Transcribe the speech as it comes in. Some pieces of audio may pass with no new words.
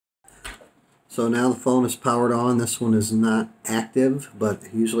So now the phone is powered on. This one is not active, but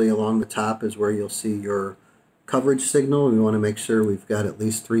usually along the top is where you'll see your coverage signal. We want to make sure we've got at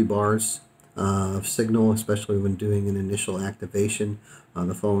least 3 bars of signal, especially when doing an initial activation.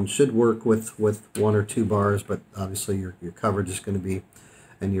 The phone should work with 1 or 2 bars, but obviously your coverage is going to be,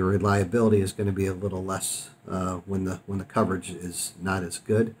 and your reliability is going to be a little less when the coverage is not as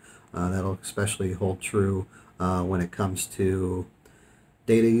good. That'll especially hold true when it comes to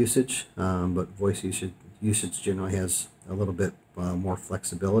data usage, but voice usage generally has a little bit more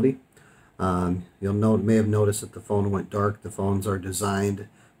flexibility. You'll may have noticed that the phone went dark. The phones are designed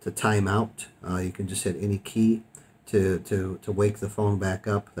to time out. You can just hit any key to wake the phone back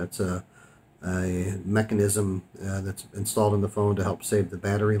up. That's a mechanism that's installed in the phone to help save the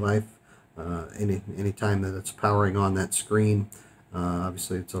battery life. Any time that it's powering on that screen,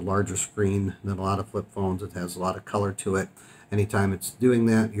 obviously it's a larger screen than a lot of flip phones. It has a lot of color to it. Anytime it's doing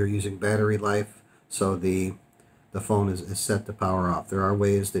that, you're using battery life, so the phone is set to power off. There are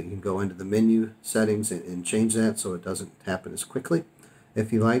ways that you can go into the menu settings and change that so it doesn't happen as quickly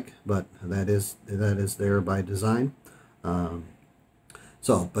if you like, but that is there by design. But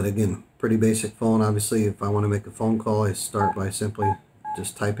again, pretty basic phone. Obviously, if I want to make a phone call, I start by simply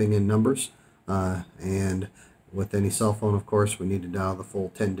just typing in numbers, and with any cell phone, of course, we need to dial the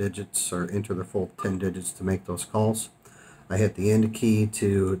full 10 digits or enter the full 10 digits to make those calls. I hit the end key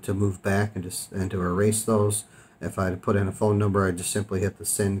to move back and to erase those. If I had to put in a phone number, I just simply hit the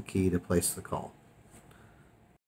send key to place the call.